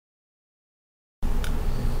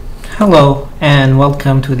Hello and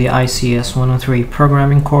welcome to the ICS 103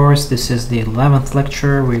 programming course. This is the 11th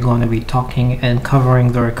lecture. We're going to be talking and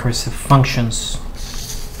covering the recursive functions.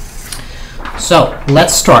 So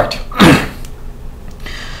let's start.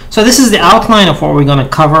 So this is the outline of what we're going to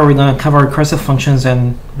cover. We're going to cover recursive functions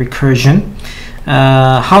and recursion.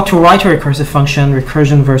 How to write a recursive function,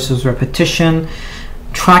 recursion versus repetition,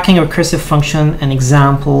 tracking a recursive function and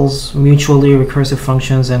examples, mutually recursive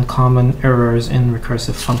functions and common errors in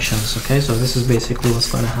recursive functions. Okay, so this is basically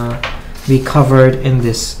what's going to be covered in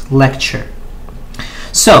this lecture.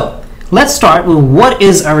 So let's start with what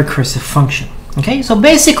is a recursive function. Okay, so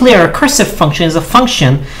basically a recursive function is a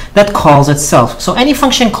function that calls itself. So any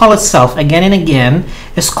function call itself again and again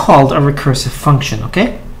is called a recursive function.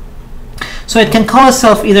 Okay, so it can call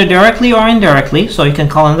itself either directly or indirectly. So you can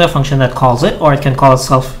call another function that calls it, or it can call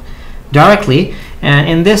itself directly. And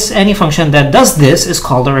in this, any function that does this is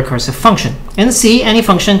called a recursive function. In C, any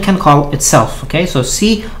function can call itself. Okay, so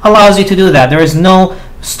C allows you to do that. There is no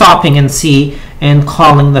stopping in C and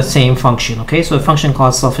calling the same function. Okay, so a function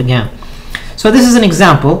calls itself again. So this is an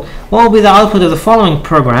example. What will be the output of the following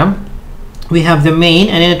program? We have the main,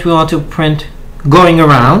 and in it we want to print going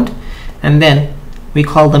around, and then we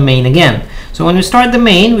call the main again. So when we start the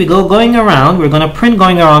main, we go going around, we're going to print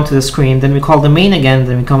going around to the screen, then we call the main again,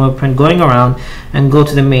 then we come up print going around and go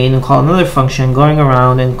to the main and call another function going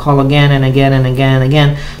around and call again and again and again and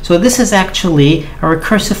again. So this is actually a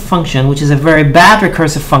recursive function, which is a very bad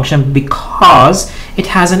recursive function because it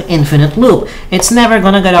has an infinite loop. It's never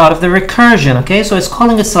going to get out of the recursion. Okay, so it's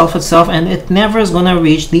calling itself and it never is going to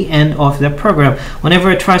reach the end of the program.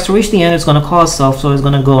 Whenever it tries to reach the end, it's going to call itself, so it's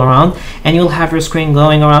going to go around, and you'll have your screen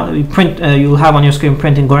going around. You'll have on your screen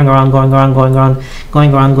printing going around, going around, going around,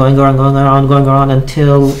 going around, going around, going around, going around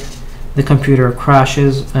until the computer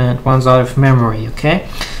crashes and runs out of memory. Okay,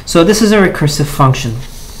 so this is a recursive function.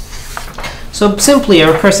 So simply,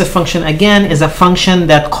 a recursive function again is a function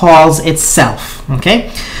that calls itself. Okay,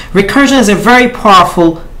 recursion is a very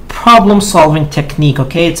powerful problem-solving technique.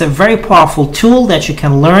 Okay, it's a very powerful tool that you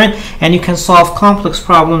can learn, and you can solve complex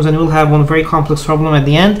problems. And we'll have one very complex problem at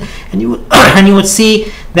the end, and you would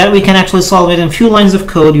see that we can actually solve it in a few lines of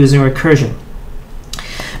code using recursion.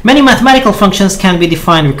 Many mathematical functions can be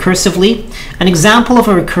defined recursively. An example of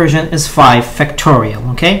a recursion is 5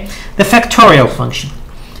 factorial. Okay, the factorial function.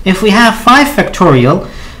 If we have 5 factorial,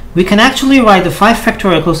 we can actually write the 5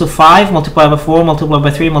 factorial equals to 5 multiplied by 4 multiplied by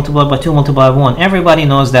 3 multiplied by 2 multiplied by 1. Everybody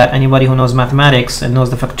knows that. Anybody who knows mathematics and knows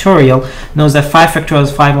the factorial knows that 5 factorial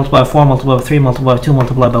is 5 multiplied by 4 multiplied by 3 multiplied by 2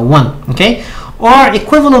 multiplied by 1. Okay, or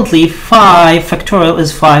equivalently, 5 factorial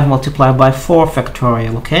is 5 multiplied by 4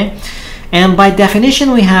 factorial. Okay, and by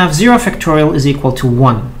definition we have 0 factorial is equal to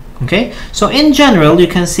 1. Okay, so in general you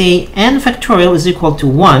can say n factorial is equal to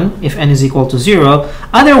 1 if n is equal to 0.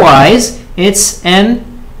 Otherwise it's n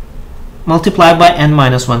multiplied by n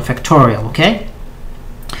minus 1 factorial. Okay,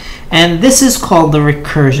 and this is called the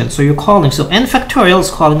recursion. So you're calling, so n factorial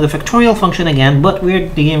is calling the factorial function again, but we're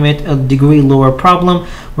giving it a degree lower problem.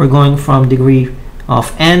 We're going from degree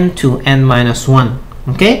of n to n minus 1.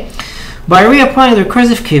 Okay, by reapplying the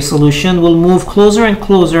recursive case solution, we'll move closer and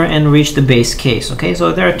closer and reach the base case. Okay,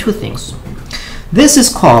 so there are two things. This is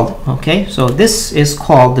called, okay, so this is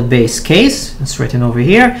called the base case. It's written over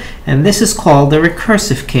here, and this is called the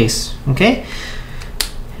recursive case. Okay,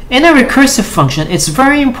 in a recursive function, it's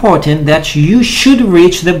very important that you should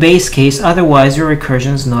reach the base case, otherwise your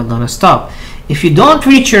recursion is not going to stop. If you don't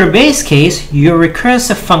reach your base case, your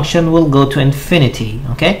recursive function will go to infinity.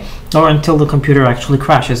 Okay, or until the computer actually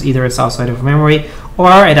crashes. Either it's outside of memory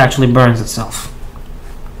or it actually burns itself.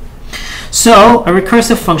 So a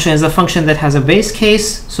recursive function is a function that has a base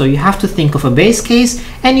case. So you have to think of a base case,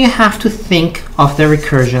 and you have to think of the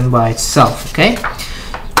recursion by itself. Okay,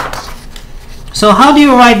 so how do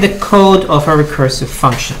you write the code of a recursive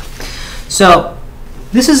function? So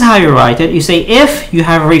this is how you write it. You say if you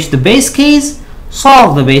have reached the base case,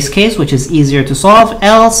 solve the base case, which is easier to solve,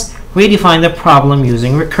 else redefine the problem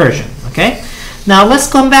using recursion. Okay, now let's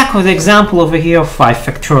come back with the example over here of 5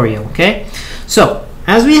 factorial. Okay, so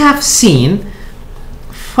as we have seen,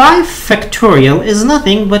 5 factorial is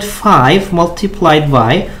nothing but 5 multiplied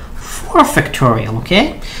by 4 factorial.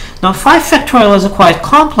 Okay, now 5 factorial is a quite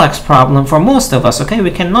complex problem for most of us. Okay,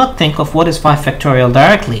 we cannot think of what is 5 factorial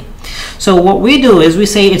directly. So what we do is we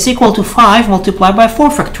say it's equal to 5 multiplied by 4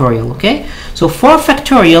 factorial. Okay, so 4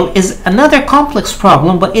 factorial is another complex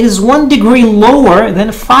problem, but it is 1 degree lower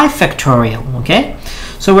than 5 factorial. Okay,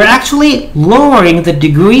 so we're actually lowering the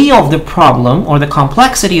degree of the problem, or the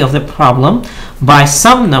complexity of the problem, by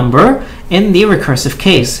some number in the recursive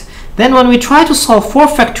case. Then when we try to solve 4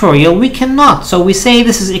 factorial, we cannot. So we say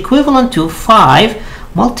this is equivalent to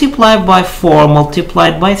 5 multiplied by 4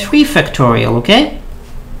 multiplied by 3 factorial, okay?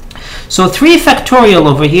 So 3 factorial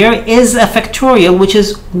over here is a factorial which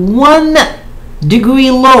is 1 degree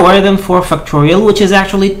lower than 4 factorial, which is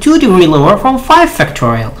actually 2 degree lower from 5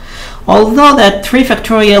 factorial. Although that 3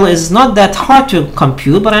 factorial is not that hard to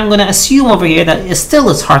compute, but I'm going to assume over here that it still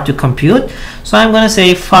is hard to compute. So I'm going to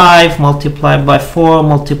say 5 multiplied by 4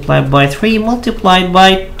 multiplied by 3 multiplied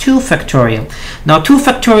by 2 factorial. Now 2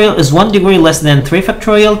 factorial is 1 degree less than 3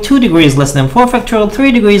 factorial, 2 degrees less than 4 factorial,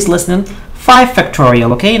 3 degrees less than 5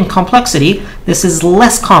 factorial. Okay, in complexity, this is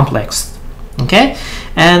less complex. Okay,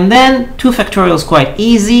 and then 2 factorial is quite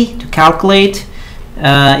easy to calculate.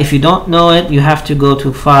 If you don't know it, you have to go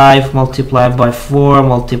to 5 multiplied by 4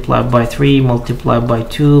 multiplied by 3 multiplied by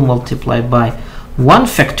 2 multiplied by 1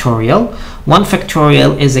 factorial. 1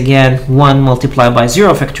 factorial is again 1 multiplied by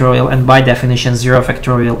 0 factorial, and by definition 0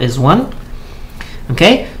 factorial is 1.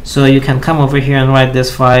 Okay, so you can come over here and write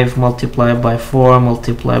this 5 multiplied by 4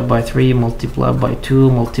 multiplied by 3 multiplied by 2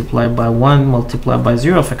 multiplied by 1 multiplied by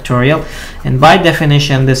 0 factorial, and by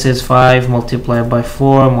definition this is 5 multiplied by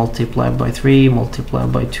 4 multiplied by 3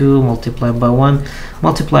 multiplied by 2 multiplied by 1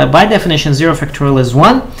 multiplied by definition 0 factorial is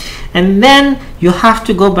 1. And then you have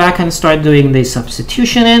to go back and start doing the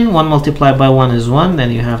substitution in. 1 multiplied by 1 is 1, then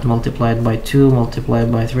you have to multiply it by 2 multiplied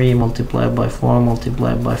by 3 multiplied by 4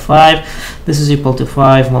 multiplied by 5. This is equal to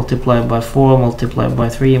 5 multiplied by 4 multiplied by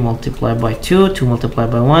 3 multiplied by 2, 2 multiplied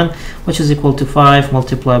by 1, which is equal to 5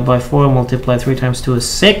 multiplied by 4 multiplied 3 times 2 is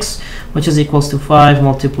 6, which is equals to 5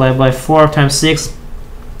 multiplied by 4 times 6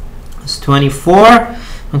 is 24.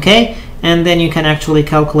 Okay, and then you can actually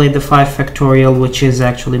calculate the 5 factorial, which is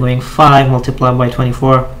actually going 5 multiplied by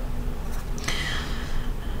 24,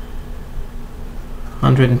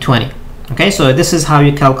 120. Okay, so this is how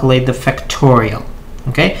you calculate the factorial.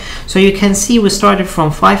 Okay, so you can see we started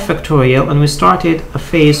from 5 factorial and we started a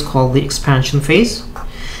phase called the expansion phase,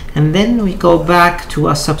 and then we go back to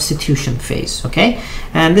a substitution phase. Okay,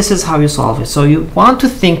 and this is how you solve it. So you want to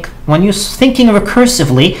think, when you're thinking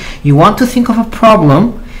recursively, you want to think of a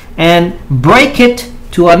problem and break it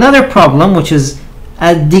to another problem which is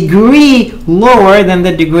a degree lower than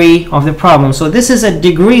the degree of the problem. So this is a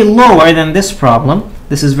degree lower than this problem.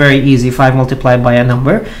 This is very easy, 5 multiplied by a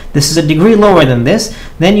number. This is a degree lower than this.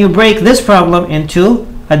 Then you break this problem into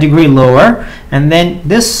a degree lower, and then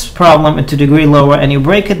this problem into degree lower, and you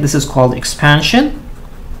break it. This is called expansion.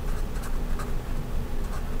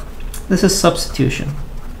 This is substitution.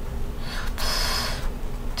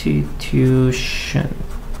 Substitution.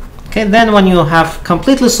 Okay, then when you have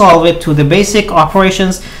completely solved it to the basic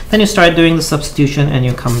operations, then you start doing the substitution and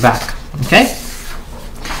you come back. Okay,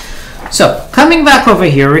 so coming back over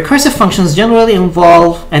here, recursive functions generally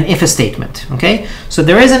involve an if statement. Okay, so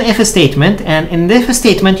there is an if statement, and in the if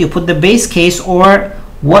statement you put the base case or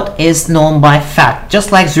what is known by fact,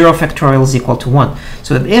 just like 0 factorial is equal to 1.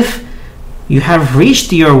 So that if you have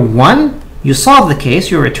reached your 1, you solve the case,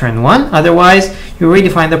 you return 1. Otherwise, you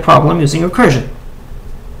redefine the problem using recursion.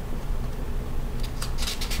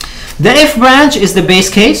 The if branch is the base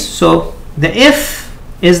case, so the if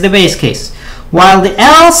is the base case, while the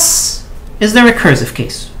else is the recursive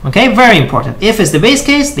case. Okay, very important. If is the base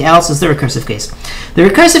case, the else is the recursive case. The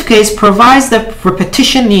recursive case provides the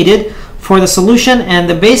repetition needed for the solution, and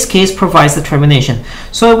the base case provides the termination.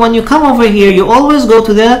 So when you come over here, you always go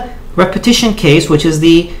to the repetition case, which is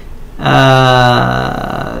the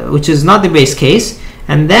which is not the base case,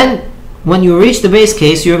 and then when you reach the base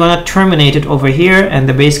case, you're going to terminate it over here, and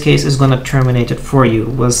the base case is going to terminate it for you.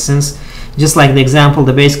 Well, since just like the example,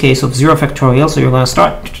 the base case of 0 factorial, so you're going to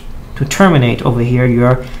start to terminate over here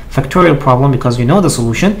your factorial problem because you know the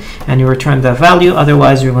solution, and you return the value.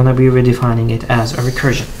 Otherwise, you're going to be redefining it as a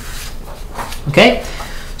recursion. Okay,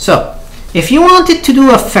 so if you wanted to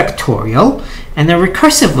do a factorial and a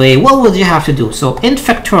recursive way, what would you have to do? So int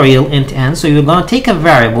factorial int n, so you're going to take a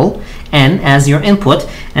variable n as your input,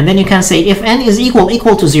 and then you can say if n is equal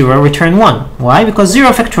to 0, return 1. Why? Because 0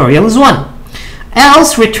 factorial is 1.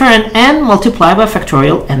 Else return n multiplied by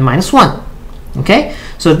factorial n minus 1. Okay,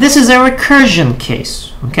 so this is a recursion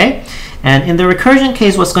case. Okay, and in the recursion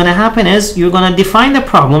case, what's going to happen is you're going to define the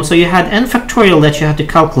problem. So you had n factorial that you had to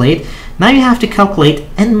calculate. Now you have to calculate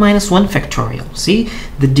n minus 1 factorial. See,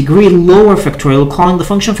 the degree lower factorial, calling the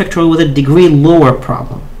function factorial with a degree lower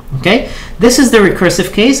problem. Okay, this is the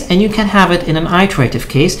recursive case, and you can have it in an iterative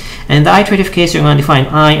case. And in the iterative case, you're going to define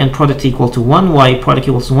I and product equal to 1. Why product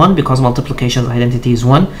equals to 1? Because multiplication's identity is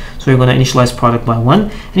 1. So you're going to initialize product by 1.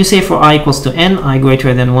 And you say for I equals to n, I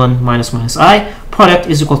greater than 1 minus I, product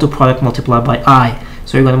is equal to product multiplied by I.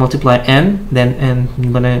 So you're going to multiply n, then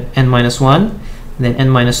you're going to n minus 1, then n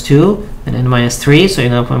minus 2, and n minus 3. So you're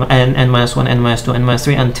going to put n minus 1, n minus 2, n minus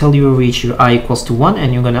 3 until you reach your I equals to 1,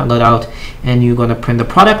 and you're going to let out and you're going to print the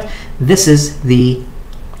product. This is the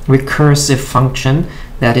recursive function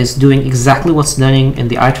that is doing exactly what's done in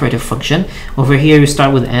the iterative function. Over here you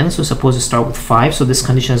start with n, so suppose you start with 5, so this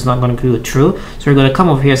condition is not going to be true. So you're going to come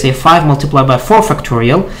over here, say 5 multiplied by 4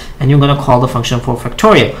 factorial, and you're going to call the function 4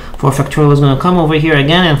 factorial. 4 factorial is going to come over here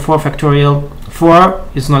again, and 4 factorial, 4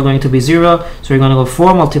 is not going to be 0, so you're going to go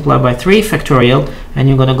 4 multiplied by 3 factorial, and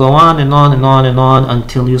you're going to go on and on and on and on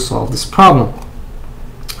until you solve this problem.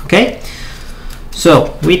 Okay,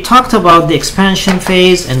 so we talked about the expansion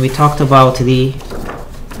phase, and we talked about the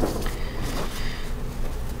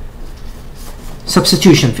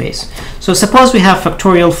substitution phase. So suppose we have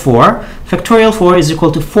factorial 4. Factorial 4 is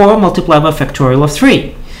equal to 4 multiplied by factorial of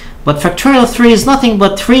 3. But factorial 3 is nothing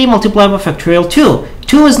but 3 multiplied by factorial 2.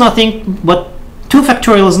 2 is nothing but 2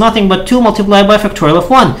 factorial is nothing but 2 multiplied by factorial of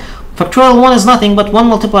 1. Factorial 1 is nothing but 1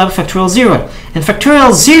 multiplied by factorial 0. And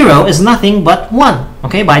factorial 0 is nothing but 1,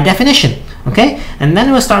 okay, by definition. Okay, and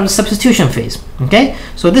then we'll start the substitution phase. Okay,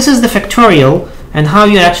 so this is the factorial and how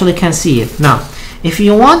you actually can see it. Now, if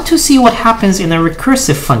you want to see what happens in a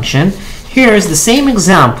recursive function, here is the same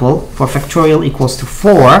example for factorial equals to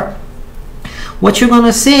 4. What you're going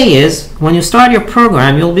to say is, when you start your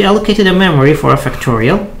program, you'll be allocated a memory for a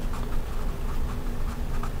factorial.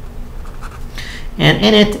 And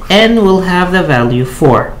in it, n will have the value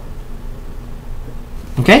 4.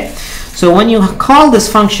 Okay? So when you call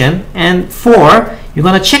this function, and 4, you're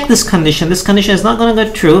going to check this condition. This condition is not going to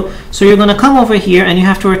get true. So you're going to come over here, and you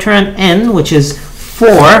have to return n, which is 4.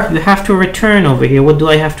 You have to return over here. What do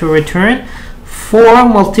I have to return? 4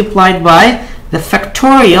 multiplied by the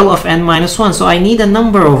factorial of n minus 1. So I need a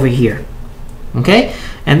number over here. Okay?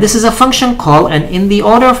 And this is a function call, and in the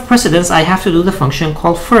order of precedence, I have to do the function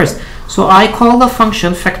call first. So I call the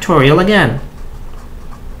function factorial again.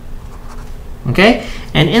 Okay?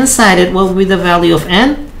 And inside it, what will be the value of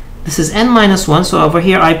n? This is n minus 1, so over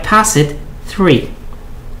here I pass it 3.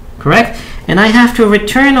 Correct? And I have to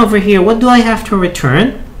return over here. What do I have to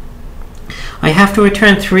return? I have to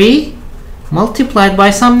return 3 multiplied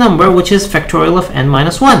by some number, which is factorial of n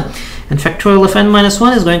minus 1. And factorial of n minus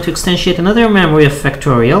 1 is going to instantiate another memory of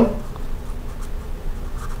factorial.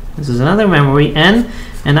 This is another memory, n,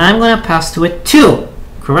 and I'm going to pass to it 2.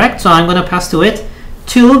 Correct? So I'm going to pass to it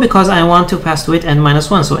 2 because I want to pass to it n minus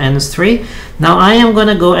 1, so n is 3. Now I am going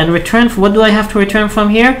to go and return, what do I have to return from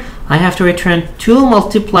here? I have to return 2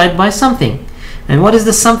 multiplied by something. And what is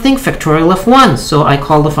the something? Factorial of 1. So I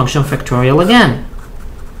call the function factorial again.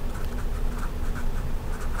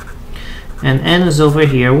 And n is over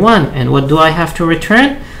here 1. And what do I have to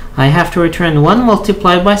return? I have to return 1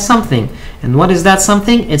 multiplied by something. And what is that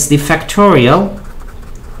something? It's the factorial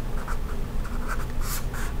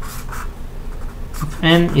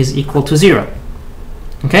n is equal to 0.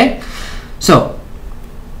 Okay, so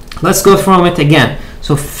let's go from it again.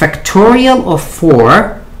 So factorial of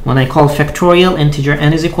 4, when I call factorial integer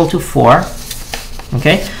n is equal to 4,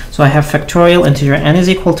 okay, so I have factorial integer n is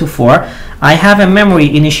equal to 4. I have a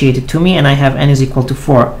memory initiated to me, and I have n is equal to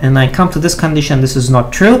 4, and I come to this condition, this is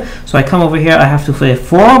not true, so I come over here, I have to say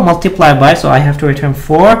 4 multiplied by, so I have to return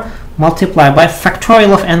 4 multiplied by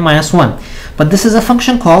factorial of n minus 1. But this is a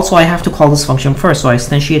function call, so I have to call this function first. So I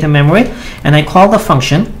instantiate a memory, and I call the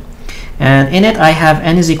function, and in it I have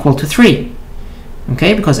n is equal to 3.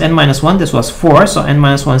 Okay, because n minus 1, this was 4, so n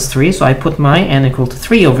minus 1 is 3, so I put my n equal to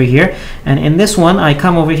 3 over here, and in this one I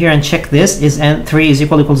come over here and check this, is n 3 is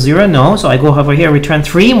equal to 0? No, so I go over here, return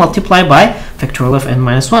 3 multiplied by factorial of n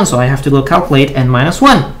minus 1, so I have to go calculate n minus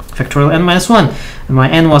 1, factorial n minus 1, and my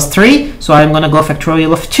n was 3, so I'm going to go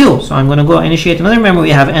factorial of 2, so I'm going to go initiate another memory, we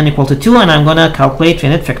have n equal to 2, and I'm going to calculate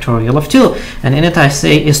in it factorial of 2, and in it I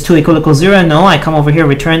say, is 2 equal to 0? No, I come over here,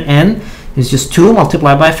 return n is just 2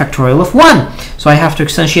 multiplied by factorial of 1. So I have to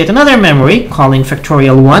instantiate another memory calling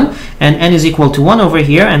factorial 1, and n is equal to 1 over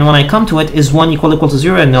here, and when I come to it, is 1 equal to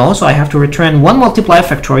 0? No, so I have to return 1 multiplied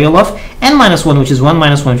factorial of n minus 1, which is 1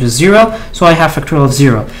 minus 1, which is 0, so I have factorial of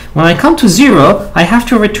 0. When I come to 0, I have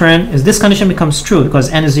to return, as this condition becomes true, because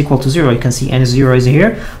n is equal to 0, you can see n is 0 is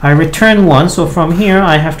here, I return 1, so from here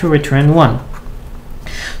I have to return 1.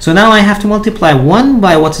 So now I have to multiply 1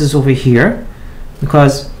 by what is over here,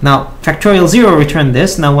 because now factorial 0 returned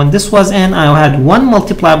this. Now when this was n, I had 1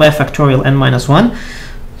 multiplied by factorial n minus 1.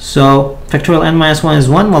 So factorial n minus 1 is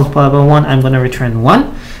 1 multiplied by 1, I'm going to return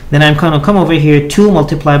 1. Then I'm going to come over here, 2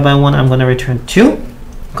 multiplied by 1, I'm going to return 2.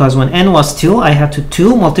 Because when n was 2, I had to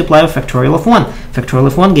 2 multiply by factorial of 1. Factorial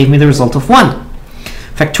of 1 gave me the result of 1.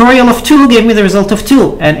 Factorial of 2 gave me the result of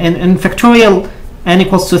 2. And in factorial n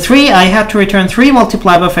equals to 3, I had to return 3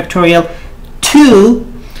 multiplied by factorial 2,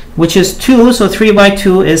 which is 2. So 3 by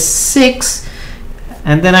 2 is 6.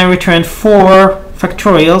 And then I return 4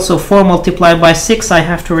 factorial. So 4 multiplied by 6, I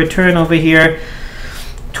have to return over here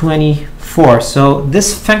 24. So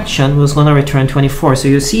this function was going to return 24. So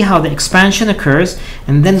you see how the expansion occurs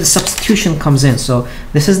and then the substitution comes in. So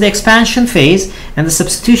this is the expansion phase, and the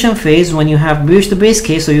substitution phase when you have reached the base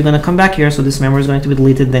case. So you're going to come back here. So this member is going to be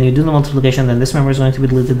deleted, then you do the multiplication, then this member is going to be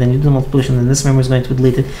deleted, then you do the multiplication, then this member is going to be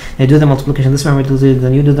deleted, then you do the multiplication, this member is deleted,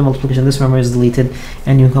 then you do the multiplication, this member is deleted,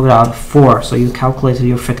 and you come out 4. So you calculated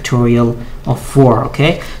your factorial of 4.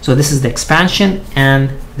 Okay, so this is the expansion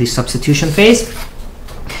and the substitution phase.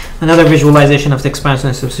 Another visualization of the expansion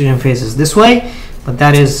and substitution phase is this way, but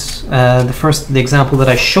that is the example that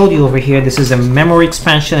I showed you over here. This is a memory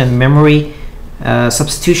expansion and memory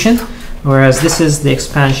substitution, whereas this is the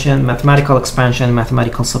expansion, mathematical expansion and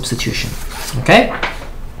mathematical substitution. Okay,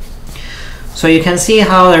 so you can see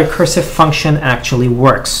how the recursive function actually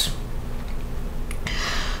works.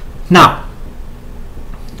 Now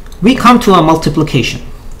we come to a multiplication.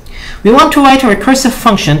 We want to write a recursive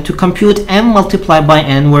function to compute m multiplied by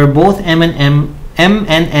n, where both m and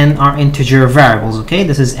n are integer variables. Okay,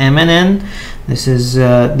 this is m and n. This is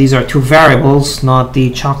these are two variables, not the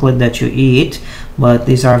chocolate that you eat, but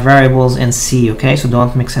these are variables in C. Okay, so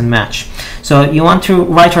don't mix and match. So you want to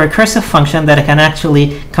write a recursive function that can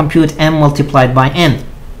actually compute m multiplied by n.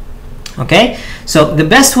 Okay, so the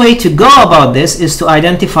best way to go about this is to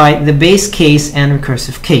identify the base case and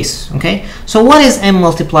recursive case. Okay, so what is m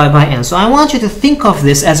multiplied by n? So I want you to think of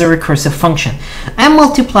this as a recursive function. M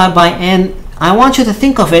multiplied by n, I want you to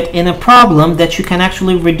think of it in a problem that you can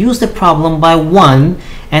actually reduce the problem by 1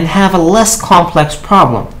 and have a less complex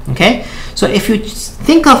problem. Okay, so if you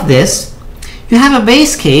think of this, you have a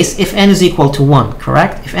base case if n is equal to 1,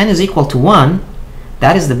 correct? If n is equal to 1,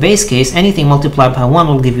 that is the base case. Anything multiplied by 1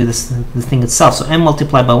 will give you the thing itself. So m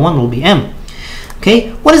multiplied by 1 will be m. Okay,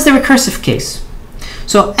 what is the recursive case?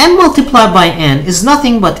 So m multiplied by n is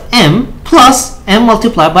nothing but m plus m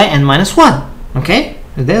multiplied by n minus 1. Okay,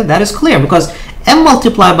 that is clear, because m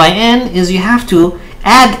multiplied by n is you have to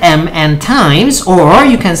add m n times, or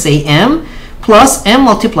you can say m plus m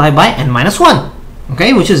multiplied by n minus 1.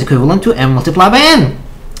 Okay, which is equivalent to m multiplied by n.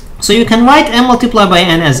 So you can write m multiplied by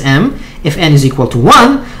n as m if n is equal to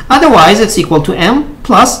 1. Otherwise, it's equal to m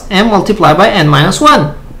plus m multiplied by n minus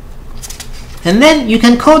 1. And then you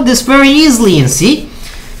can code this very easily in C.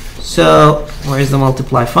 So where is the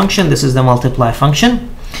multiply function? This is the multiply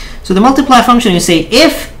function. So the multiply function, you say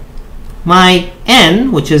if my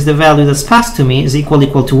n, which is the value that's passed to me, is equal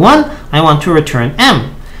to 1, I want to return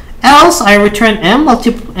m. Else I return m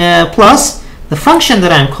plus the function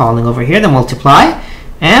that I'm calling over here, the multiply,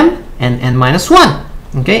 m and n minus 1.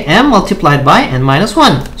 Okay, m multiplied by n minus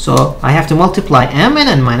 1. So I have to multiply m and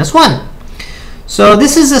n minus 1. So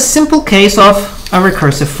this is a simple case of a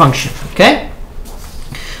recursive function. Okay,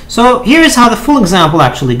 so here is how the full example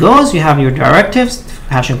actually goes. You have your directives,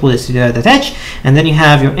 hash include std.h, and then you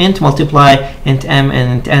have your int multiply int m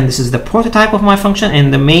and int n. This is the prototype of my function.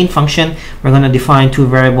 In the main function, we're going to define two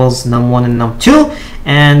variables, num1 and num2,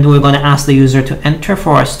 and we're going to ask the user to enter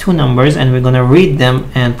for us two numbers, and we're going to read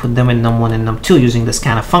them and put them in num1 and num2 using the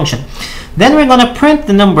scanf function. Then we're going to print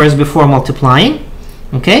the numbers before multiplying.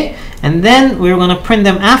 Okay, and then we're going to print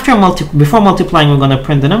them after before multiplying. We're going to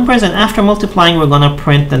print the numbers, and after multiplying, we're going to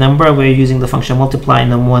print the number. We're using the function multiply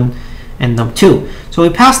num1 and num2. So we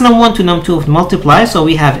pass num1 to num2 with multiply, so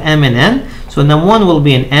we have m and n. So num1 will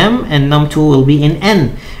be in m and num2 will be in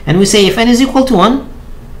n. And we say if n is equal to 1,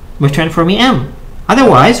 return for me m.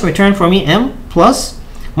 Otherwise, return for me m plus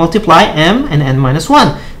multiply m and n minus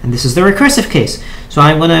 1. And this is the recursive case. So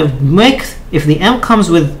I'm going to make, if the m comes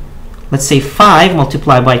with, let's say 5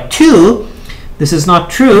 multiplied by 2, this is not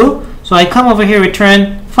true. So I come over here,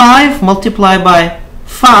 return 5 multiplied by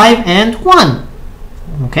 5 and 1.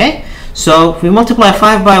 Okay, so if we multiply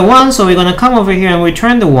 5 by 1, so we're going to come over here and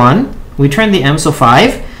return the 1, return the m, so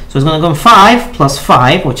 5. So it's going to go 5 plus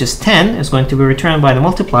 5, which is 10, is going to be returned by the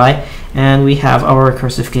multiply, and we have our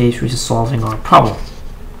recursive case, which is solving our problem.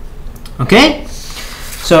 Okay,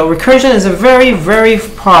 so recursion is a very, very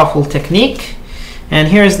powerful technique. And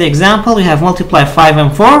here's the example. We have multiply 5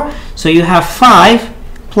 and 4. So you have 5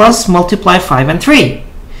 plus multiply 5 and 3.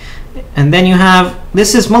 And then you have,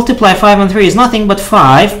 this is multiply 5 and 3 is nothing but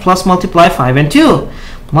 5 plus multiply 5 and 2.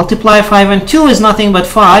 Multiply 5 and 2 is nothing but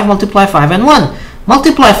 5 multiply 5 and 1.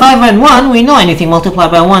 Multiply 5 and 1, we know anything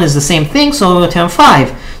multiplied by 1 is the same thing, so we will have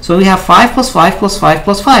 5. So we have 5 plus 5 plus 5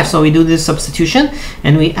 plus 5. So we do this substitution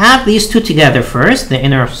and we add these two together first, the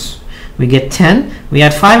inners. We get 10. We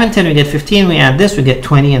add 5 and 10, we get 15. We add this, we get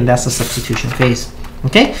 20, and that's the substitution phase.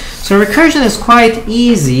 Okay, so recursion is quite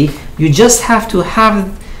easy. You just have to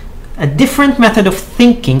have a different method of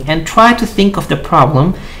thinking and try to think of the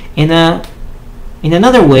problem in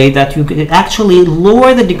another way, that you could actually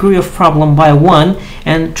lower the degree of problem by 1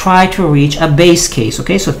 and try to reach a base case.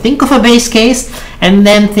 Okay, so think of a base case and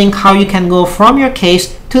then think how you can go from your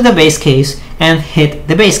case to the base case and hit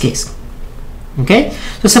the base case. Okay,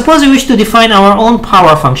 so suppose we wish to define our own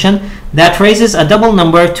power function that raises a double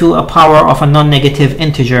number to a power of a non-negative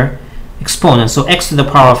integer exponent, so x to the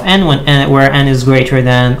power of n, where n is greater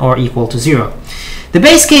than or equal to 0. The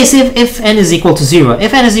base case if n is equal to 0.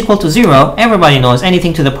 If n is equal to 0, everybody knows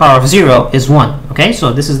anything to the power of 0 is 1. Okay,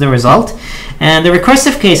 so this is the result. And the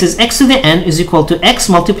recursive case is x to the n is equal to x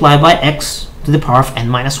multiplied by x to the power of n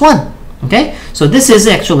minus 1. Okay, so this is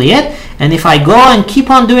actually it. And if I go and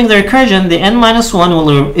keep on doing the recursion, the n minus 1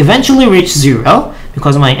 will eventually reach 0,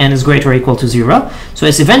 because my n is greater or equal to 0. So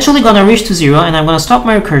it's eventually going to reach to 0, and I'm going to stop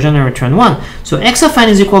my recursion and return 1. So x of n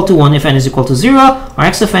is equal to 1 if n is equal to 0, or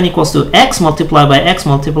x of n equals to x multiplied by x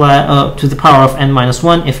multiplied to the power of n minus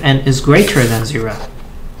 1 if n is greater than 0.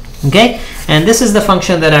 Okay, and this is the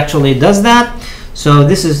function that actually does that. So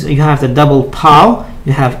this is, you have the double pow,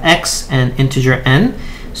 you have x and integer n.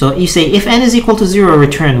 So you say if n is equal to 0,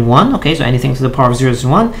 return 1. Okay, so anything to the power of 0 is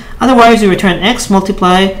 1. Otherwise, you return x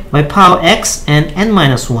multiplied by pow x and n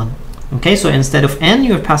minus 1. Okay, so instead of n,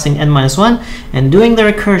 you're passing n minus 1. And doing the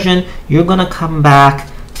recursion, you're going to come back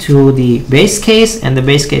to the base case. And the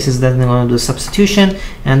base case is then going to do substitution.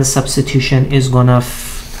 And the substitution is going to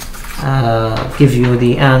give you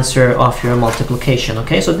the answer of your multiplication.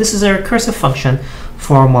 Okay, so this is a recursive function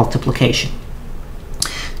for multiplication.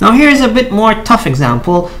 Now here is a bit more tough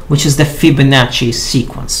example, which is the Fibonacci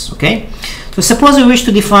sequence. Okay, so suppose we wish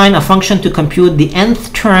to define a function to compute the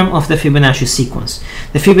nth term of the Fibonacci sequence.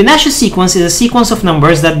 The Fibonacci sequence is a sequence of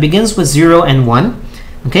numbers that begins with 0 and 1.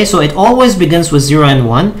 Okay, so it always begins with 0 and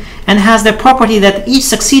 1 and has the property that each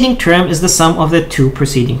succeeding term is the sum of the two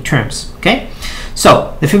preceding terms. Okay,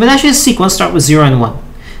 so the Fibonacci sequence starts with 0 and 1.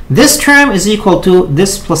 This term is equal to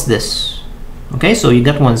this plus this. Okay, so you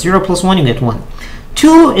get 1. 0 plus 1, you get 1.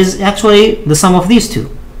 2 is actually the sum of these two.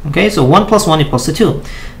 Okay, so 1 plus 1 equals to 2.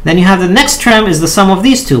 Then you have the next term is the sum of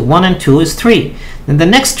these two. 1 and 2 is 3. Then the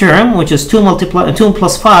next term, which is 2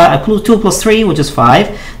 plus 5, 2 plus 3, which is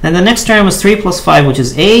 5. Then the next term is 3 plus 5, which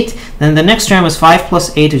is 8. Then the next term is 5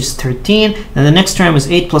 plus 8, which is 13. Then the next term is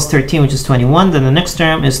 8 plus 13, which is 21. Then the next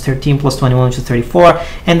term is 13 plus 21, which is 34.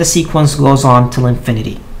 And the sequence goes on till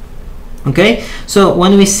infinity. Okay, so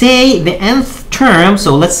when we say the nth term,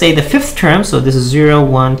 so let's say the fifth term, so this is 0,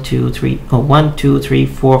 1, 2, 3, 1, 2, 3,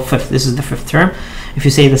 4, 5th, this is the fifth term. If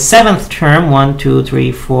you say the seventh term, 1, 2,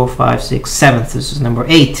 3, 4, 5, 6, 7th, this is number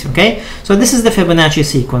 8. Okay, so this is the Fibonacci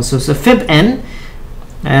sequence. So fib n,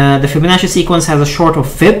 the Fibonacci sequence has a short of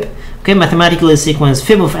fib. Okay, mathematically the sequence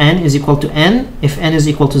fib of n is equal to n if n is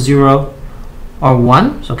equal to 0 or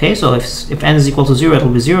 1. Okay, so if n is equal to 0, it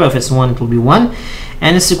will be 0. If it's 1, it will be 1.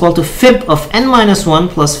 And it's equal to fib of n minus 1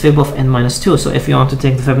 plus fib of n minus 2. So if you want to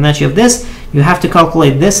take the Fibonacci of this, you have to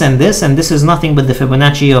calculate this, and this is nothing but the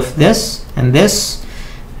Fibonacci of this,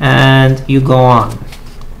 and you go on.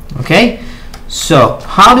 Okay, so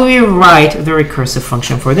how do we write the recursive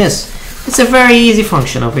function for this? It's a very easy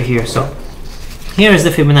function over here. So here is the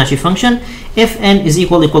Fibonacci function. If n is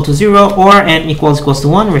equal to 0 or n equals to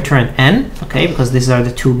 1, return n. Okay, because these are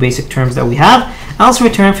the two basic terms that we have. Else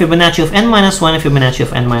return Fibonacci of n minus 1 and Fibonacci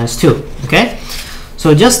of n minus 2. Okay,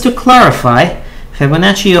 so just to clarify,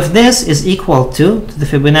 Fibonacci of this is equal to the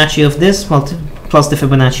Fibonacci of this plus the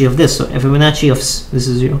Fibonacci of this. So a Fibonacci of this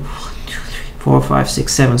is 0, 1, 2, 3, 4, 5,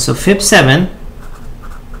 6, 7. So fib 7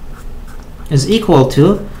 is equal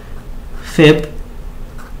to fib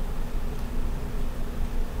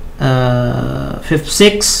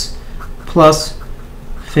 6 plus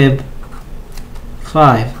fib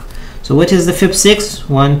 5. So what is the fib 6?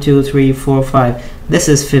 1, 2, 3, 4, 5. This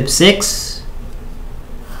is fib 6.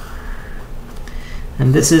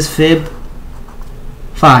 And this is fib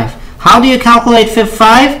 5. How do you calculate fib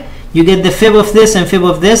 5? You get the fib of this and fib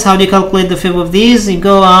of this. How do you calculate the fib of these? You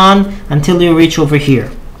go on until you reach over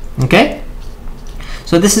here. Okay?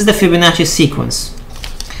 So this is the Fibonacci sequence.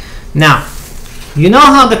 Now, you know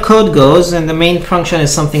how the code goes, and the main function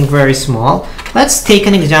is something very small. Let's take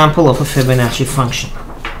an example of a Fibonacci function.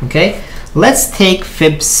 Okay, let's take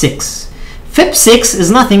fib 6. Fib 6 is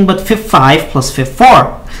nothing but fib 5 plus fib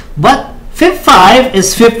 4. But fib 5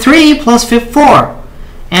 is fib 3 plus fib 4.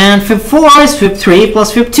 And fib4 is fib3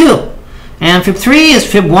 plus fib2. And fib3 is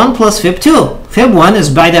fib1 plus fib2. Fib1 is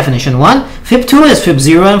by definition 1. Fib2 is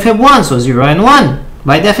fib0 and fib1, so 0 and 1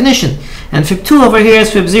 by definition. And fib2 over here is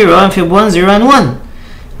fib0 and fib1, 0 and 1.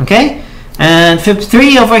 Okay? And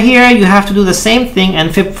fib3 over here, you have to do the same thing, and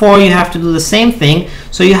fib4 you have to do the same thing.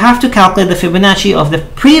 So you have to calculate the Fibonacci of the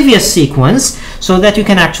previous sequence so that you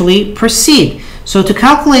can actually proceed. So to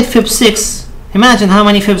calculate fib6, imagine how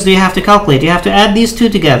many fibs do you have to calculate. You have to add these two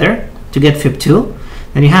together to get fib2.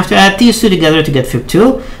 Then you have to add these two together to get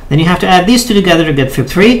fib2. Then you have to add these two together to get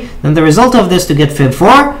fib3. Then the result of this to get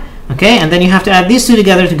fib4. Okay, and then you have to add these two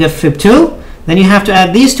together to get fib2. Then you have to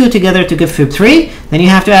add these two together to give fib3. Then you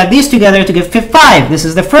have to add these together to give fib5. This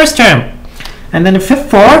is the first term. And then in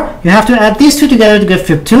fib4, you have to add these two together to give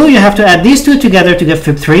fib2. You have to add these two together to give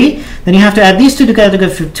fib3. Then you have to add these two together to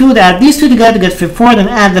get fib2. Then add these two together to get fib4. Then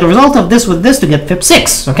add the result of this with this to get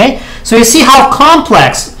fib6. Okay, so you see how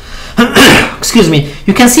complex, excuse me,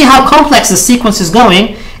 you can see how complex the sequence is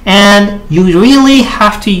going. And you really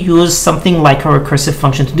have to use something like a recursive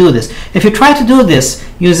function to do this. If you try to do this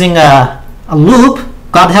using a loop,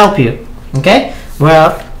 God help you. Okay?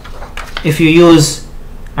 Well, if you use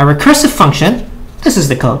a recursive function, this is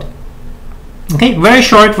the code. Okay? Very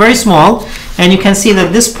short, very small, and you can see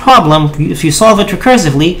that this problem, if you solve it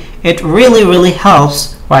recursively, it really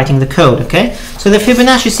helps writing the code. Okay? So the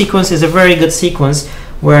Fibonacci sequence is a very good sequence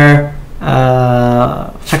where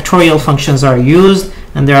factorial functions are used,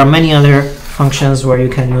 and there are many other functions where you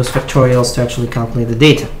can use factorials to actually calculate the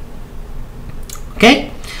data.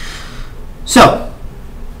 Okay? So,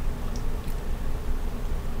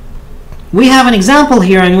 we have an example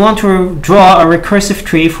here, and we want to draw a recursive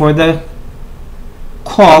tree for the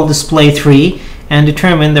call display3 and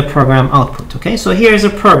determine the program output. Okay, so here's a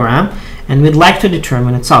program, and we'd like to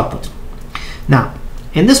determine its output. Now,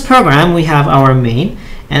 in this program, we have our main,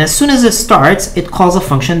 and as soon as it starts, it calls a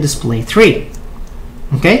function display3.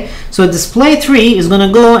 Okay, so display3 is going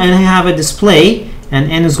to go and have a display, and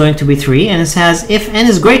n is going to be 3, and it says if n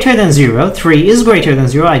is greater than 0, 3 is greater than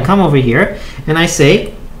 0, I come over here and I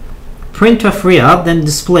say print of real, then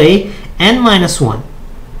display n minus 1.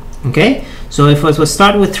 Okay, so if it would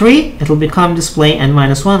start with 3, it will become display n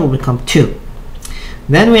minus 1, it will become 2.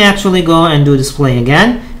 Then we actually go and do display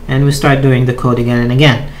again, and we start doing the code again and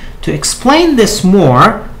again. To explain this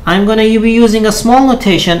more, I'm going to be using a small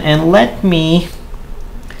notation, and let me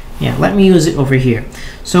use it over here.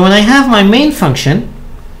 So when I have my main function,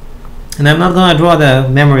 and I'm not going to draw the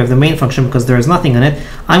memory of the main function because there is nothing in it,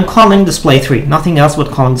 I'm calling display3, nothing else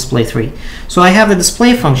but calling display3. So I have the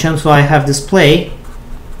display function, so I have display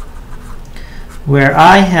where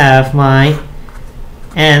I have my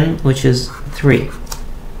n, which is 3.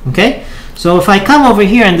 Okay, so if I come over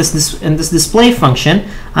here in this display function,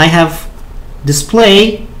 I have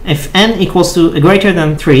display if n equals to greater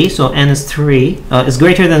than 3, so n is 3 is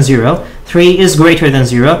greater than 0, 3 is greater than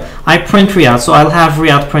 0, I print reout, so I'll have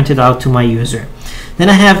reout printed out to my user. Then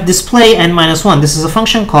I have display n minus 1. This is a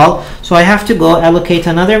function call, so I have to go allocate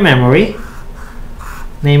another memory,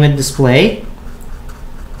 name it display.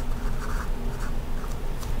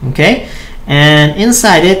 Okay, and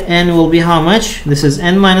inside it n will be how much? This is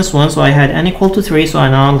n minus 1, so I had n equal to 3, so I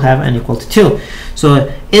now have n equal to 2.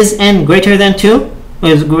 So is n greater than 2?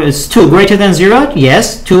 Is 2 greater than 0?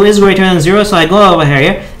 Yes, 2 is greater than 0, so I go over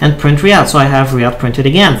here and print reout, so I have reout printed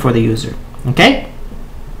again for the user. Okay,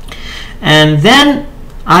 and then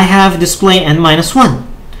I have display n minus 1,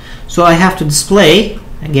 so I have to display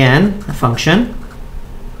again a function,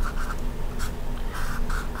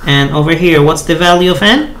 and over here what's the value of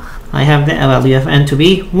n? I have the value of n to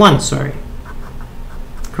be 1, sorry,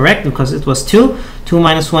 correct, because it was 2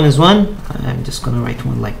 minus 1 is 1. I'm just going to write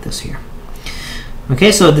one like this here.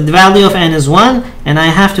 Okay, so the value of n is 1, and I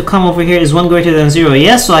have to come over here, is 1 greater than 0?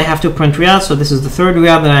 Yes, so I have to print reout, so this is the third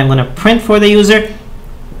reout that I'm going to print for the user.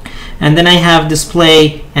 And then I have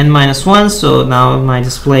display n minus 1, so now my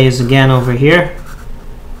display is again over here.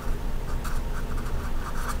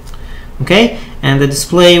 Okay, and the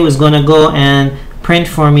display was going to go and print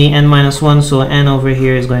for me n minus 1, so n over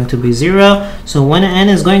here is going to be 0. So when n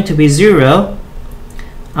is going to be 0,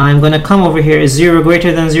 I'm going to come over here, is 0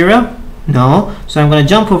 greater than 0? No, so I'm going to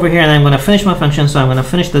jump over here and I'm going to finish my function, so I'm going to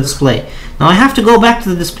finish the display. Now I have to go back to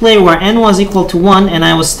the display where n was equal to 1, and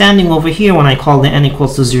I was standing over here when I called the n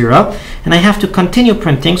equals to 0, and I have to continue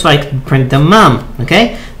printing, so I can print the mum.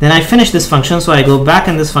 Okay, then I finish this function, so I go back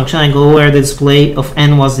in this function, I go where the display of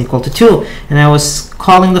n was equal to 2, and I was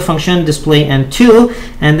calling the function display n2,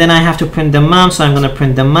 and then I have to print the mum, so I'm going to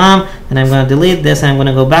print the mum, and I'm going to delete this, and I'm going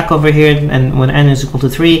to go back over here, and when n is equal to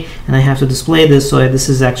 3, and I have to display this, so this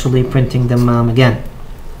is actually printing the mum again.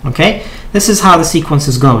 Okay, this is how the sequence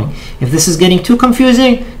is going. If this is getting too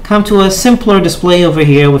confusing, come to a simpler display over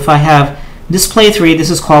here. If I have display 3, this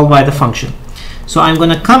is called by the function. So I'm going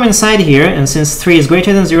to come inside here, and since 3 is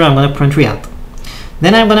greater than 0, I'm going to print riyad.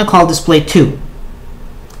 Then I'm going to call display 2.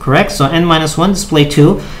 Correct? So n minus 1 display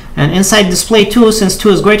 2, and inside display 2, since 2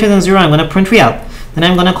 is greater than 0, I'm going to print riyad. Then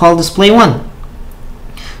I'm going to call display 1.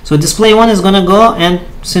 So display 1 is going to go, and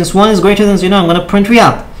since 1 is greater than 0, I'm going to print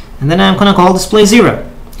riyad. And then I'm going to call display 0.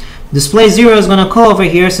 Display 0 is going to go over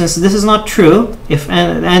here. Since this is not true, if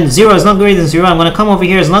and 0 is not greater than 0, I'm going to come over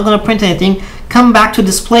here. It's not going to print anything. Come back to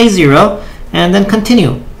display 0 and then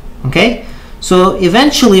continue. Okay, so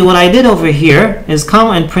eventually what I did over here is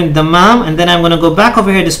come and print the mam, and then I'm going to go back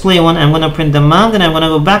over here, display 1, I'm going to print the mam, then I'm going to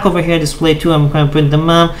go back over here, display 2, I'm going to print the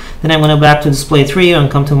mam, then I'm going to back to display 3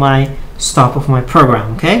 and come to my stop of my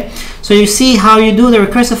program. Okay, so you see how you do the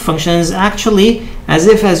recursive function is actually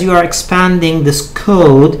as you are expanding this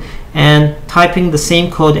code and typing the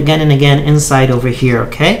same code again and again inside over here.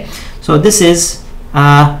 Okay, so this is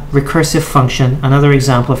a recursive function, another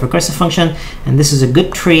example of recursive function, and this is a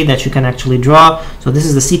good tree that you can actually draw. So this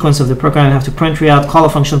is the sequence of the program. You have to print riyad, call a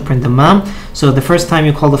function, print the mam. So the first time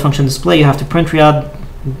you call the function display, you have to print riyad,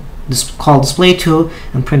 call display 2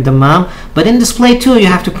 and print the mam. But in display 2 you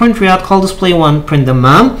have to print riyad, call display 1, print the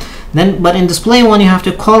mam. But in display 1 you have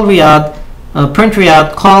to call riyad, print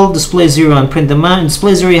riyad, call display 0 and print the mam. In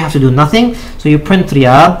display 0 you have to do nothing. So you print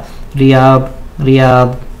riyad, riyad,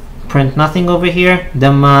 riyad, print nothing over here,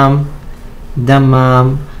 dammam,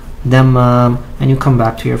 dammam, dammam, and you come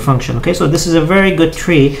back to your function. Okay, so this is a very good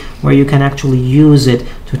tree where you can actually use it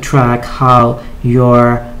to track how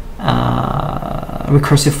your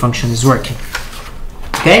recursive function is working.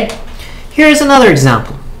 Okay, here's another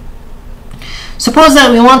example. Suppose that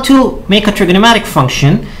we want to make a trigonometric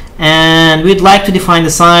function and we'd like to define the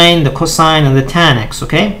sine, the cosine, and the tan x.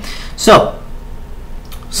 Okay, so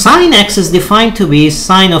sine x is defined to be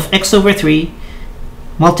sine of x over 3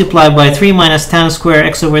 multiplied by 3 minus tan square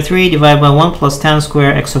x over 3 divided by 1 plus tan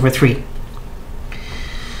square x over 3.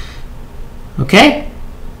 Okay,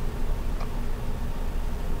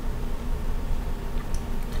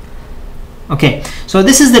 okay, so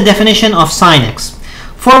this is the definition of sine x.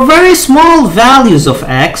 For very small values of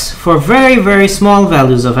x, for very small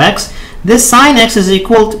values of x, this sine x is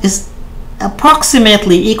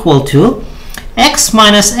approximately equal to x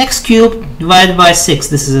minus x cubed divided by 6.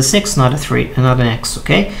 This is a 6, not a 3, not an x.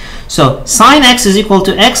 Okay, so sine x is equal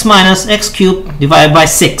to x minus x cubed divided by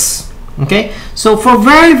 6. Okay, so for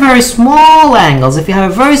very small angles, if you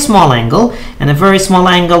have a very small angle, and a very small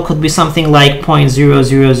angle could be something like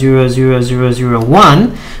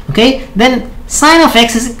 0.00000001, okay, then sine of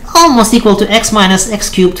x is almost equal to x minus x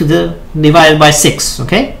cubed divided by 6.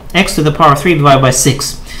 Okay, x to the power 3 divided by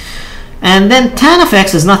 6. And then tan of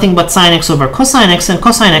x is nothing but sine x over cosine x, and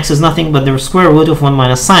cosine x is nothing but the square root of 1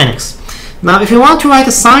 minus sine x. Now if you want to write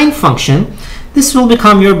a sine function, this will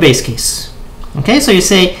become your base case. Okay, so you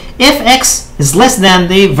say if x is less than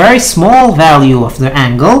the very small value of the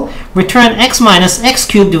angle, return x minus x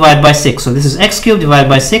cubed divided by 6. So this is x cubed divided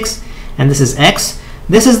by 6, and this is x.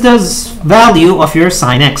 This is the value of your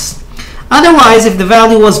sine x. Otherwise, if the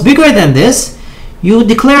value was bigger than this, you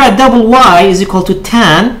declare a double y is equal to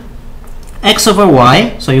tan x over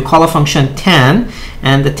y. So you call a function tan,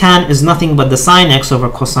 and the tan is nothing but the sine x over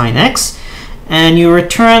cosine x, and you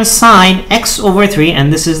return sine x over 3,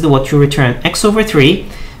 and this is what you return, x over 3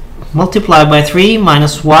 multiplied by 3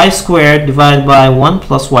 minus y squared divided by 1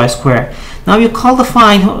 plus y squared. Now you call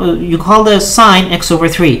the sine x over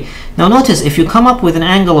 3. Now notice, if you come up with an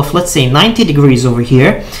angle of, let's say, 90 degrees over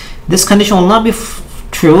here, this condition will not be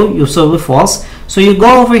true, so it will be false. So you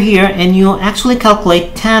go over here and you actually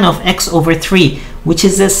calculate tan of x over 3, which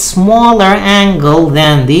is a smaller angle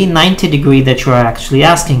than the 90 degree that you're actually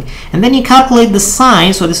asking. And then you calculate the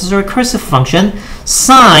sine, so this is a recursive function,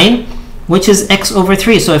 sine, which is x over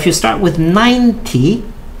 3. So if you start with 90,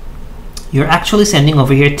 you're actually sending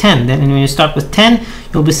over here 10. Then when you start with 10,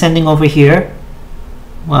 you'll be sending over here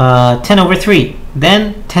 10 over 3,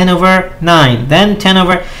 then 10 over 9, then 10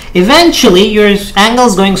 over... Eventually, your angle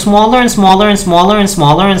is going smaller and smaller and smaller and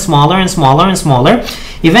smaller and smaller and smaller and smaller.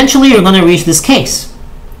 Eventually, you're going to reach this case.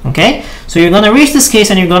 Okay? So you're going to reach this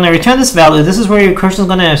case and you're going to return this value. This is where your cursor is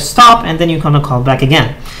going to stop, and then you're going to call back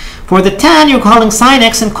again. For the tan, you're calling sine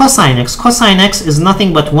x and cosine x. Cosine x is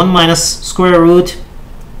nothing but 1 minus square root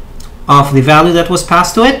of the value that was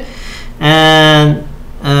passed to it. And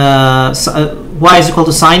y is equal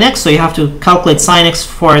to sine x, so you have to calculate sine x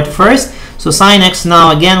for it first. So sine x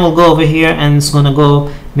now again will go over here, and it's going to go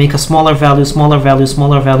make a smaller value, smaller value,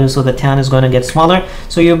 smaller value, so the tan is going to get smaller.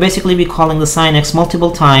 So you'll basically be calling the sine x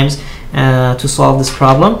multiple times to solve this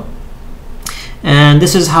problem. And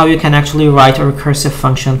this is how you can actually write a recursive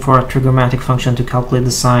function for a trigonometric function to calculate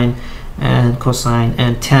the sine and cosine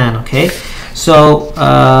and tan. Okay, so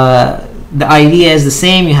the idea is the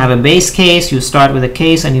same. You have a base case, you start with a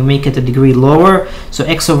case and you make it a degree lower. So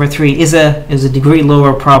x over 3 is a degree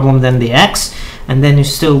lower problem than the x, and then you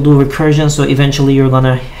still do recursion, so eventually you're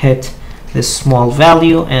gonna hit this small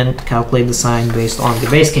value and calculate the sine based on the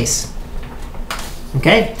base case.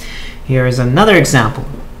 Okay, here is another example.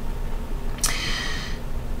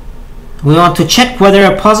 We want to check whether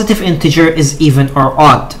a positive integer is even or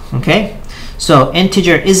odd. Okay, so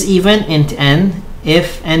integer is even, int n.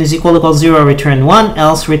 If n is equal to 0, return 1,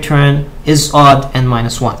 else return is odd, n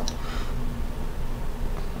minus 1.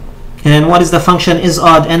 And what is the function is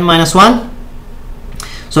odd, n minus 1?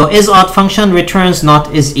 So is odd function returns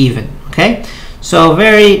not is even. Okay, so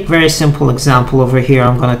very, very simple example over here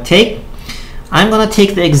I'm going to take. I'm going to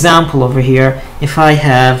take the example over here. If I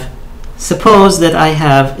have, suppose that I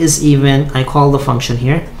have is even, I call the function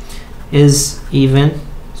here is even,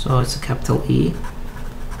 so it's a capital E.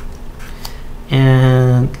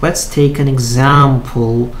 And let's take an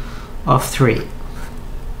example of 3.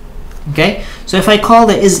 Okay, so if I call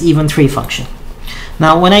the is even 3 function,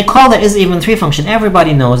 now when I call the is even 3 function,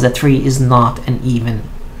 everybody knows that 3 is not an even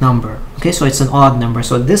number. Okay, so it's an odd number,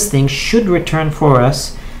 so this thing should return for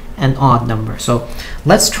us an odd number. So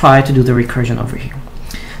let's try to do the recursion over here.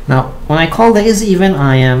 Now when I call the is even,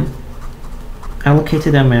 I am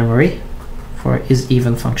allocated a memory for is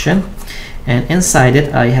even function, and inside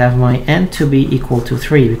it I have my n to be equal to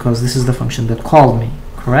 3 because this is the function that called me,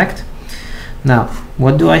 correct? Now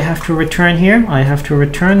what do I have to return here? I have to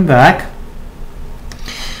return back.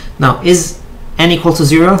 Now is n equal to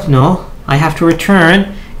 0? No, I have to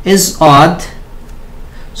return is odd,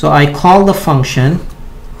 so I call the function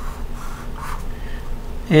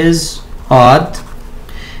is odd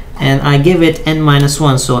and I give it n minus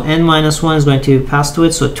 1, so n minus 1 is going to pass to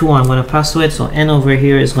it, so 2 I'm going to pass to it, so n over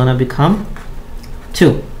here is going to become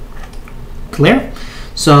 2. Clear?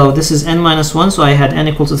 So this is n minus 1, so I had n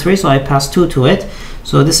equal to 3, so I passed 2 to it.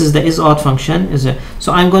 So this is the is odd function.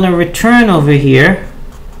 So I'm going to return over here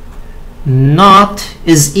not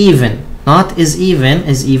is even. Not is even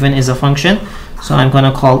is a function, so I'm going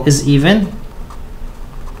to call is even,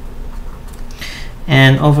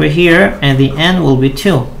 and over here and the n will be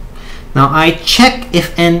 2. Now I check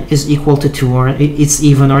if n is equal to 2 or it's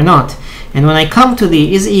even or not. And when I come to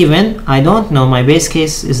the is even, I don't know, my base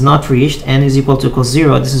case is not reached, n is equal to equals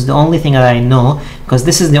 0. This is the only thing that I know because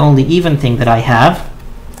this is the only even thing that I have.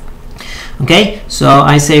 Okay, so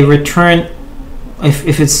I say return,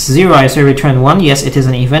 if it's 0, I say return 1. Yes, it is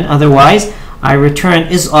an even. Otherwise, I return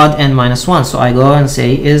is odd n minus 1. So I go and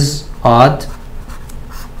say is odd,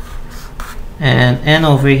 and n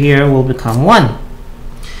over here will become 1.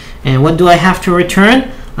 And what do I have to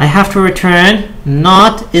return? I have to return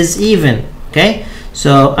not is even. Okay,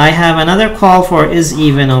 so I have another call for is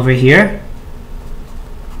even over here,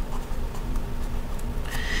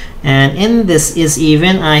 and in this is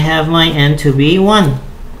even I have my n to be 1.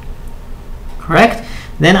 Correct?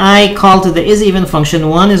 Then I call to the is even function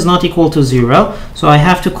 1 is not equal to 0, so I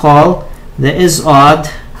have to call the is odd,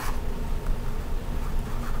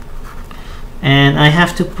 and I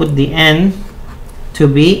have to put the n to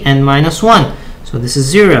be n minus 1, so this is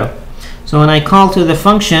 0. So when I call to the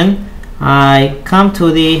function, I come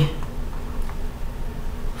to the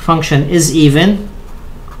function is even.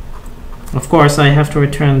 Of course I have to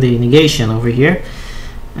return the negation over here,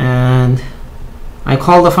 and I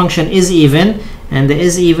call the function is even, and the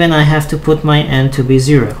is even I have to put my n to be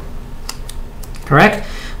 0. Correct?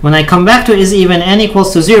 When I come back to is even n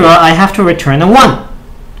equals to 0, I have to return a 1.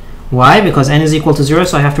 Why? Because n is equal to 0,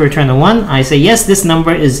 so I have to return a 1. I say yes, this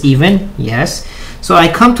number is even. Yes. So I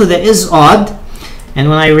come to the is odd, and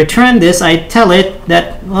when I return this, I tell it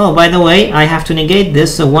that, oh, by the way, I have to negate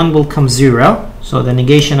this, so 1 will come 0. So the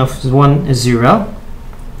negation of 1 is 0.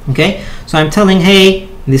 Okay, so I'm telling, hey,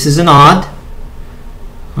 this is an odd.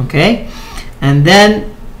 Okay, and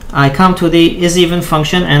then I come to the is even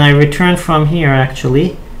function, and I return from here.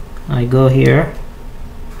 Actually, I go here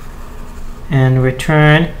and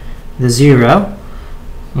return the 0.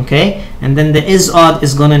 Okay, and then the is odd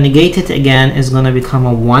is going to negate it again, is going to become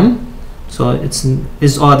a 1. So it's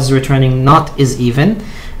is odd is returning not is even,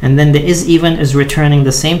 and then the is even is returning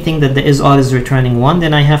the same thing that the is odd is returning 1.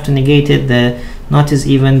 Then I have to negate it, the not is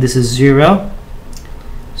even, this is 0,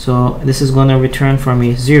 so this is going to return for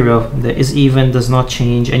me 0. The is even does not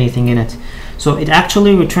change anything in it. So it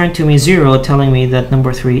actually returned to me 0, telling me that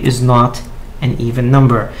number 3 is not an even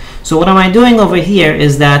number. So what am I doing over here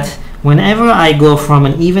is that whenever I go from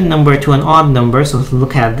an even number to an odd number, so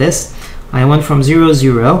look at this, I went from 0,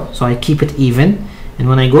 0, so I keep it even, and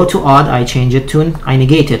when I go to odd, I change it to I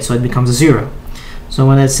negate it, so it becomes a 0. So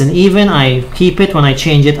when it's an even, I keep it. When I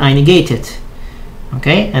change it, I negate it.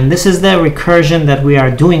 Okay, and this is the recursion that we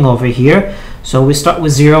are doing over here. So we start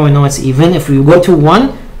with 0, we know it's even. If we go to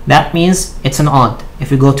 1, that means it's an odd. If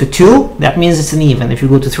we go to 2, that means it's an even. If we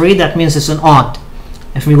go to 3, that means it's an odd.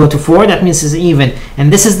 If we go to 4, that means it's even.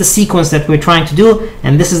 And this is the sequence that we're trying to do,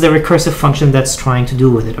 and this is the recursive function that's trying to do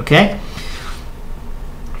with it, okay?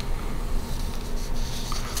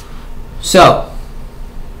 So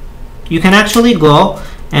you can actually go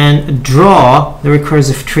and draw the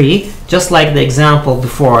recursive tree, just like the example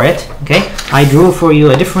before it, okay? I drew for you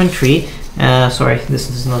a different tree. Sorry, this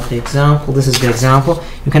is not the example, this is the example.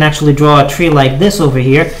 You can actually draw a tree like this over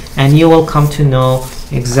here, and you will come to know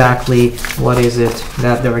exactly what is it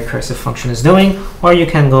that the recursive function is doing, or you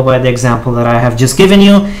can go by the example that I have just given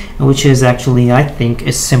you, which is actually, I think,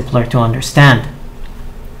 is simpler to understand.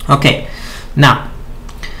 Okay, now,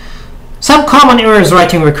 some common errors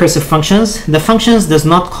writing recursive functions. The functions does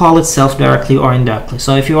not call itself directly or indirectly.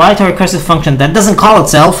 So if you write a recursive function that doesn't call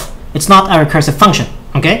itself, it's not a recursive function,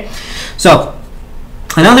 okay? So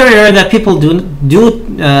another error that people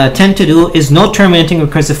tend to do is no terminating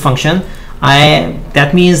recursive function.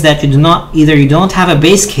 That means that you don't have a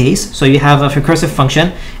base case, so you have a recursive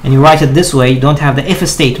function and you write it this way. You don't have the if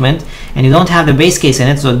statement and you don't have the base case in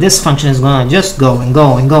it, so this function is going to just go and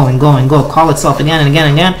go and go and go and go, call itself again and again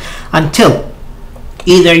and again until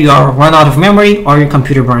either you are run out of memory or your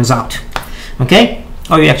computer burns out, okay,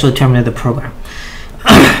 or you actually terminate the program.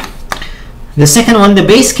 The second one, the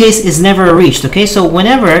base case is never reached, okay? So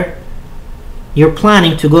whenever you're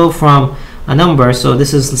planning to go from a number, so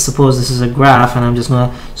this is, suppose this is a graph, and I'm just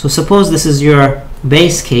gonna, so suppose this is your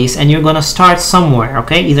base case and you're gonna start somewhere,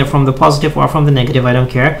 okay, either from the positive or from the negative, I don't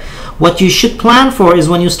care. What you should plan for is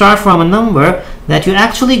when you start from a number that you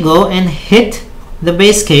actually go and hit the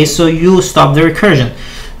base case, so you stop the recursion.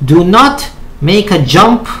 Do not make a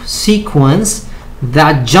jump sequence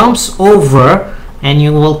that jumps over and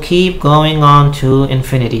you will keep going on to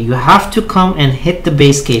infinity. You have to come and hit the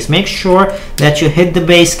base case. Make sure that you hit the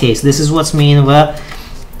base case. This is what's mean of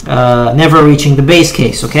a never reaching the base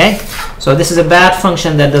case, okay? So this is a bad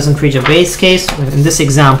function that doesn't reach a base case. In this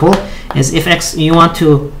example is if x, you want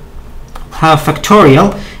to have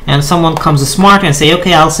factorial and someone comes smart and say,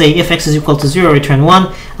 okay, I'll say if x is equal to 0, return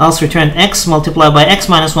 1, else return x multiplied by x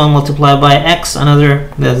minus 1 multiplied by x, another,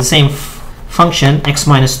 the same function, x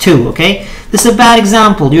minus 2, okay? This is a bad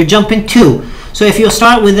example. You're jumping 2. So if you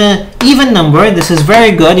start with an even number, this is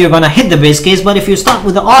very good. You're going to hit the base case. But if you start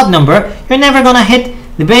with an odd number, you're never going to hit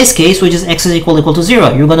the base case, which is x is equal to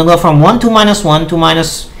 0. You're going to go from 1 to minus 1 to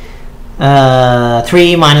minus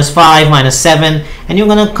 3, minus 5, minus 7, and you're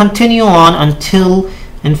going to continue on until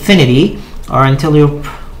infinity, or until your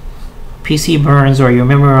PC burns, or your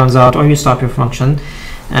memory runs out, or you stop your function,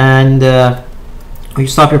 and or you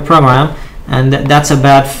stop your program. And that's a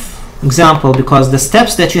bad example because the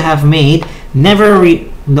steps that you have made never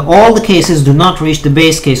all the cases do not reach the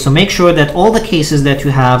base case. So make sure that all the cases that you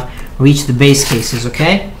have reach the base cases,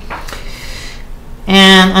 okay?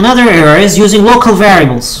 And another error is using local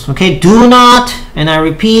variables, okay? Do not, and I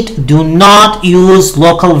repeat, do not use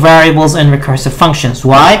local variables in recursive functions.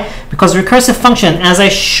 Why? Because recursive function, as I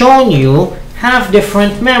shown you, have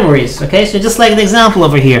different memories, okay? So just like the example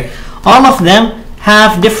over here, all of them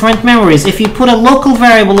have different memories. If you put a local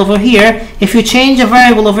variable over here, if you change a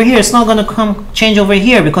variable over here, it's not going to change over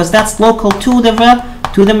here because that's local to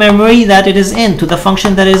the memory that it is in, to the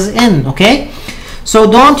function that is in, okay?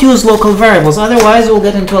 So don't use local variables, otherwise you'll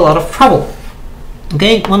get into a lot of trouble.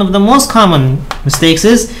 Okay, one of the most common mistakes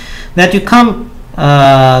is that you come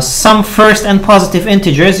some first and positive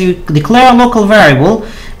integers, you declare a local variable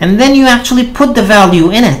and then you actually put the value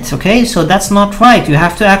in it, okay? So that's not right. You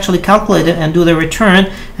have to actually calculate it and do the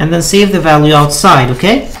return and then save the value outside,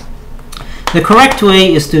 okay? The correct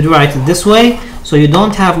way is to write it this way. So you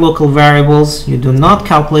don't have local variables, you do not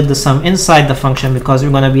calculate the sum inside the function because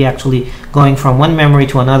you're going to be actually going from one memory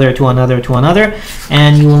to another, to another, to another,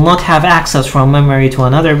 and you will not have access from memory to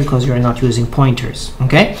another because you're not using pointers,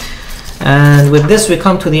 okay? And with this we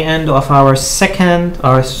come to the end of our to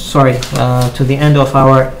the end of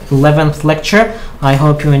our 11th lecture. I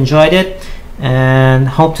hope you enjoyed it and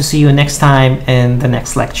hope to see you next time in the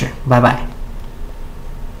next lecture. Bye bye.